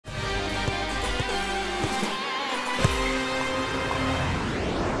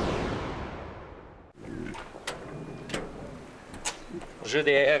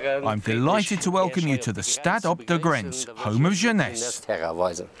I'm delighted to welcome you to the Stade op de Grens, home of Jeunesse.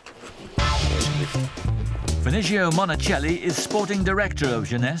 Vinicio Monicelli is sporting director of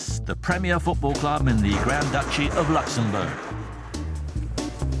Jeunesse, the premier football club in the Grand Duchy of Luxembourg.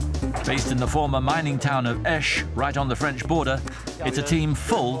 Based in the former mining town of Esch, right on the French border, it's a team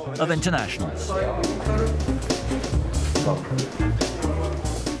full of internationals.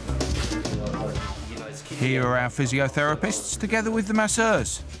 Here are our physiotherapists together with the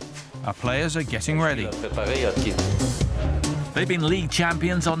masseurs. Our players are getting ready. They've been league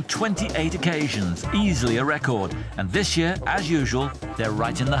champions on 28 occasions, easily a record. And this year, as usual, they're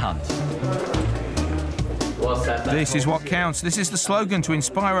right in the hunt. This is what counts. This is the slogan to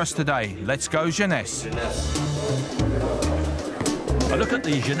inspire us today. Let's go, Jeunesse. A look at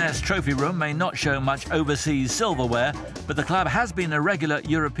the Jeunesse trophy room may not show much overseas silverware, but the club has been a regular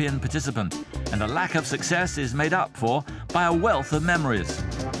European participant, and a lack of success is made up for by a wealth of memories.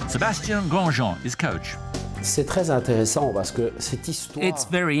 Sébastien Grandjean is coach. It's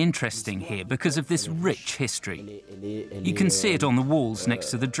very interesting here because of this rich history. You can see it on the walls next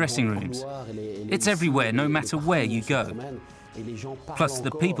to the dressing rooms. It's everywhere, no matter where you go. Plus,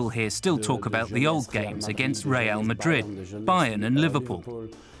 the people here still talk about the old games against Real Madrid, Bayern and Liverpool.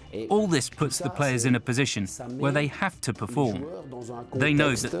 All this puts the players in a position where they have to perform. They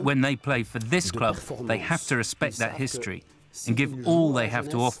know that when they play for this club, they have to respect that history and give all they have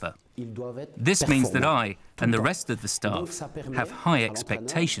to offer. This means that I and the rest of the staff have high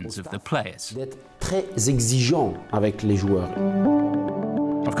expectations of the players.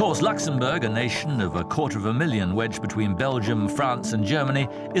 Of course, Luxembourg, a nation of 250,000 wedged between Belgium, France and Germany,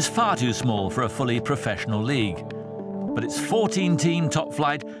 is far too small for a fully professional league. But its 14-team top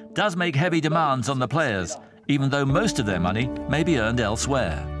flight does make heavy demands on the players, even though most of their money may be earned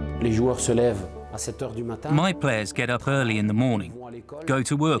elsewhere. My players get up early in the morning, go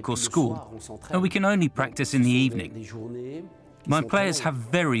to work or school, and we can only practice in the evening. My players have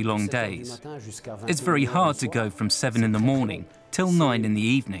very long days. It's very hard to go from 7 in the morning till 9 in the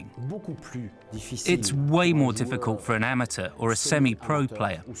evening. It's way more difficult for an amateur or a semi-pro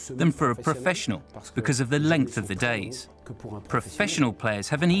player than for a professional because of the length of the days. Professional players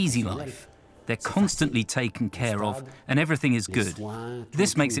have an easy life. They're constantly taken care of and everything is good.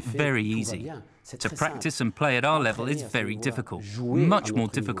 This makes it very easy. To practice and play at our level is very difficult, much more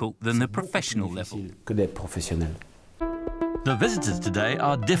difficult than the professional level. The visitors today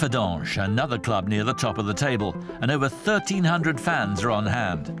are Differdange, another club near the top of the table, and over 1,300 fans are on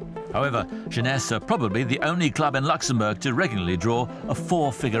hand. However, Jeunesse are probably the only club in Luxembourg to regularly draw a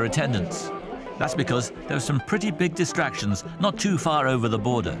 4-figure attendance. That's because there are some pretty big distractions not too far over the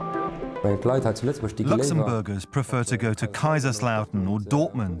border. Luxembourgers prefer to go to Kaiserslautern or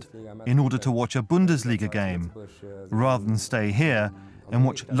Dortmund in order to watch a Bundesliga game, rather than stay here and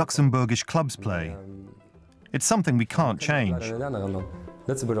watch Luxembourgish clubs play. It's something we can't change.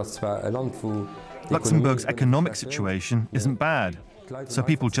 Luxembourg's economic situation isn't bad, so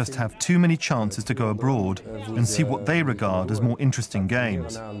people just have too many chances to go abroad and see what they regard as more interesting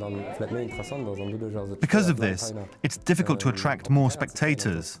games. Because of this, it's difficult to attract more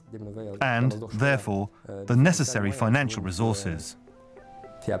spectators and, therefore, the necessary financial resources.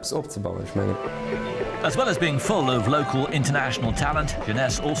 As well as being full of local international talent,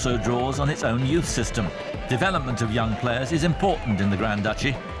 Jeunesse also draws on its own youth system. Development of young players is important in the Grand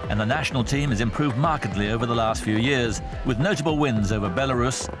Duchy, and the national team has improved markedly over the last few years, with notable wins over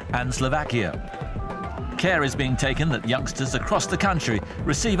Belarus and Slovakia. Care is being taken that youngsters across the country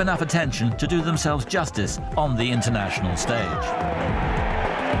receive enough attention to do themselves justice on the international stage.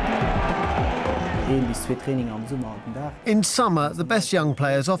 In summer, the best young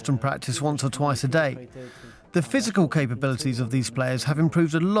players often practice once or twice a day. The physical capabilities of these players have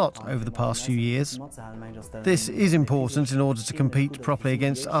improved a lot over the past few years. This is important in order to compete properly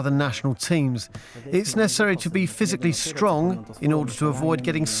against other national teams. It's necessary to be physically strong in order to avoid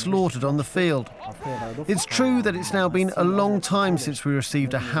getting slaughtered on the field. It's true that it's now been a long time since we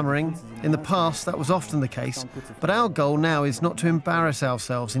received a hammering. In the past, that was often the case, but our goal now is not to embarrass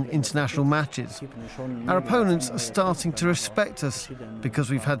ourselves in international matches. Our opponents are starting to respect us because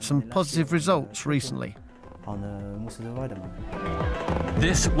we've had some positive results recently.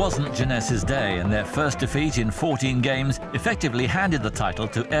 This wasn't Jeunesse's day, and their first defeat in 14 games effectively handed the title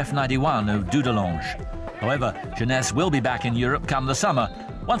to F91 of Dudelange. However, Jeunesse will be back in Europe come the summer,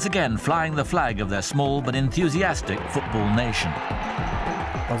 once again flying the flag of their small but enthusiastic football nation.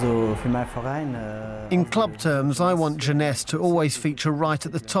 In club terms, I want Jeunesse to always feature right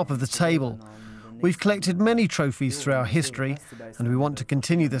at the top of the table. We've collected many trophies through our history, and we want to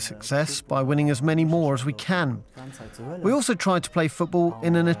continue the success by winning as many more as we can. We also try to play football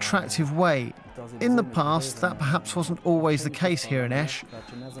in an attractive way. In the past, that perhaps wasn't always the case here in Esch,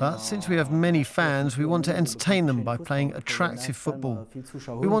 but since we have many fans, we want to entertain them by playing attractive football.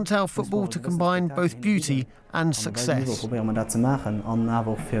 We want our football to combine both beauty and success.